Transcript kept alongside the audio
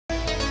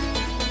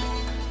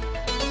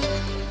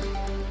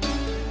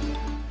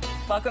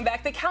Welcome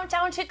back. The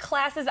countdown to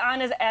class is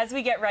on as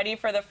we get ready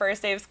for the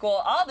first day of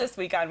school all this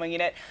week on Winging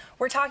It.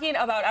 We're talking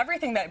about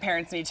everything that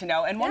parents need to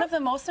know, and one of the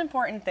most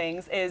important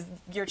things is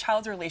your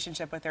child's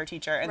relationship with their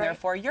teacher, and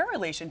therefore your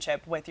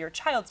relationship with your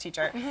child's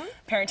teacher.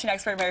 Parenting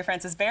expert Mary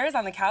Frances Bear is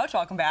on the couch.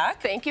 Welcome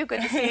back. Thank you.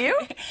 Good to see you.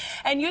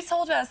 And you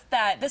told us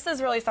that this is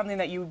really something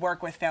that you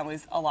work with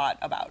families a lot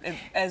about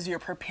as you're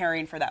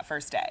preparing for that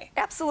first day.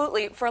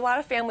 Absolutely. For a lot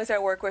of families I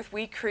work with,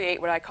 we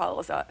create what I call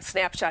as a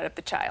snapshot of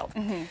the child.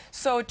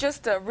 So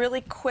just a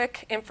really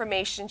quick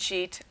information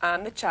sheet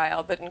on the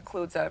child that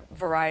includes a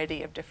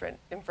variety of different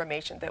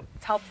information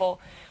that's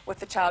helpful with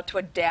the child to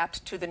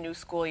adapt to the new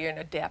school year and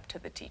adapt to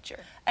the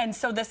teacher. And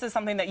so this is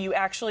something that you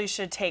actually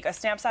should take a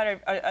snapshot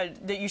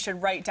of, that you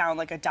should write down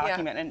like a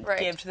document and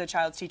give to the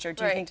child's teacher.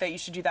 Do you think that you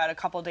should do that a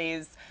couple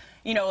days,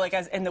 you know, like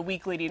as in the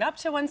week leading up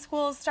to when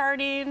school is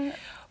starting?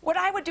 What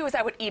I would do is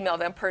I would email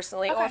them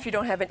personally, or if you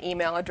don't have an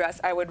email address,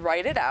 I would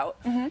write it out.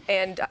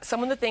 And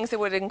some of the things it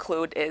would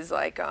include is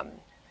like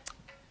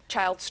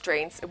child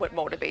strengths, what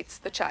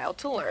motivates the child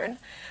to learn.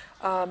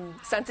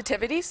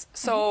 Sensitivities,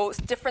 so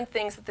different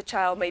things that the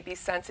child may be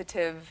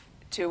sensitive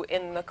to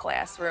in the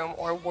classroom,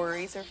 or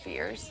worries or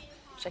fears.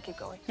 Should I keep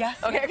going?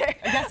 Yes. Okay, okay.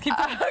 Yes, keep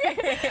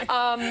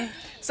going.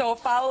 So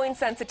following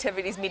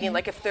sensitivities, meaning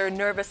like if they're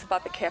nervous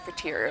about the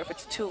cafeteria, if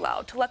it's too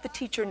loud, to let the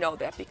teacher know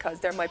that, because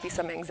there might be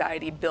some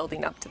anxiety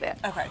building up to that.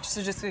 Okay,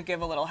 so just to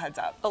give a little heads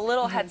up. A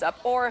little heads up.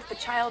 Or if the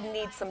child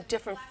needs some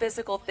different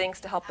physical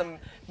things to help them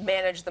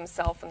manage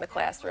themselves in the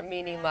classroom,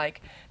 meaning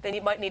like they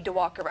might need to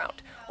walk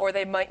around, or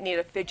they might need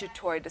a fidget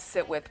toy to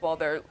sit with while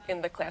they're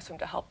in the classroom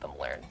to help them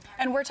learn.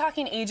 And we're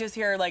talking ages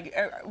here, like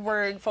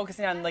we're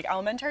focusing on like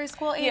elementary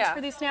school age for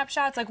these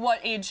snapshots. Like what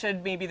age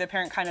should maybe the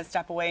parent kind of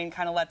step away and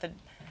kind of let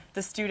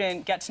the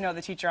student get to know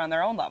the teacher on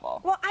their own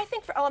level? Well, I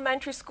think for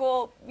elementary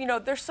school, you know,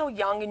 they're so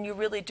young, and you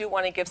really do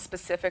want to give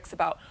specifics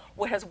about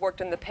what has worked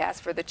in the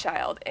past for the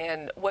child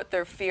and what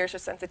their fears or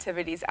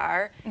sensitivities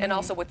are, and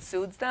also what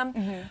soothes them.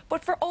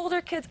 But for older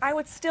kids, I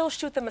would still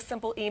shoot them a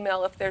simple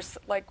email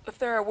if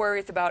there are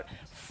worries about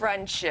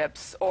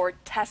friendships or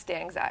test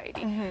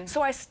anxiety.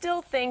 So I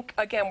still think,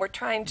 again, we're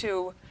trying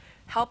to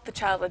help the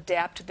child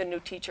adapt to the new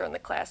teacher in the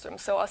classroom.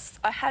 So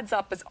a heads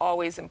up is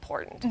always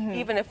important,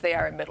 even if they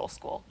are in middle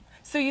school.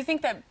 So you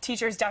think that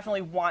teachers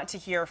definitely want to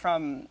hear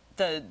from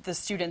the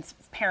students'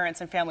 parents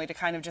and family to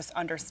kind of just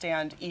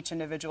understand each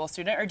individual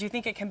student, or do you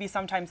think it can be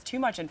sometimes too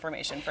much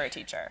information for a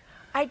teacher?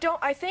 I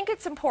think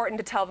it's important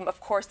to tell them,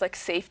 of course, like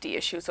safety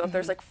issues, so if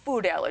there's like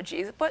food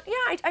allergies. But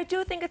yeah, I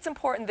do think it's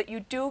important that you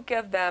do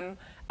give them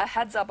a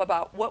heads up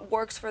about what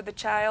works for the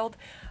child,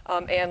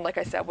 and like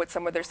I said, what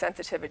some of their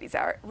sensitivities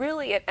are,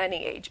 really at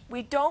any age.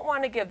 We don't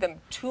want to give them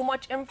too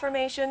much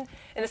information,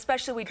 and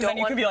especially we don't want...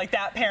 then you could be like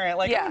that parent,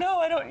 like, oh no,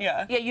 I don't,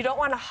 Yeah, you don't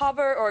want to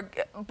hover,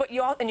 but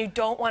you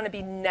don't want to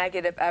be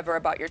negative ever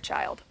about your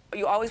child.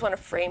 You always want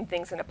to frame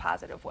things in a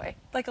positive way.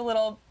 Like a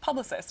little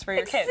publicist for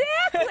your kids.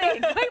 Exactly!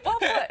 Great well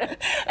put.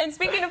 And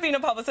speaking of being a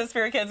publicist for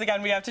your kids,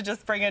 again, we have to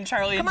just bring in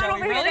Charlie and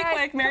Joey really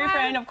quick. Mary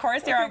Fran, of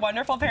course, you're our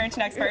wonderful parenting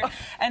expert.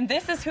 And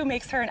this is who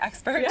makes her an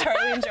expert.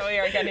 Charlie and Joey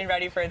are getting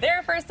ready for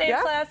their first day of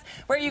class.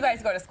 Where do you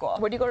guys go to school?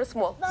 Where do you go to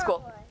school?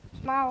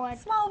 Smallwood.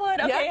 Smallwood.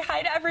 Okay,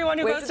 hi to everyone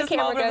who goes to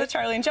Smallwood with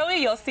Charlie and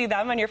Joey. You'll see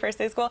them on your first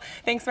day of school.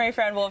 Thanks, Mary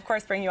Fran. We'll, of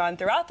course, bring you on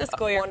throughout the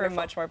school year for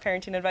much more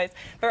parenting advice.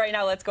 But right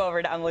now, let's go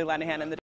over to Emily Lenahan and the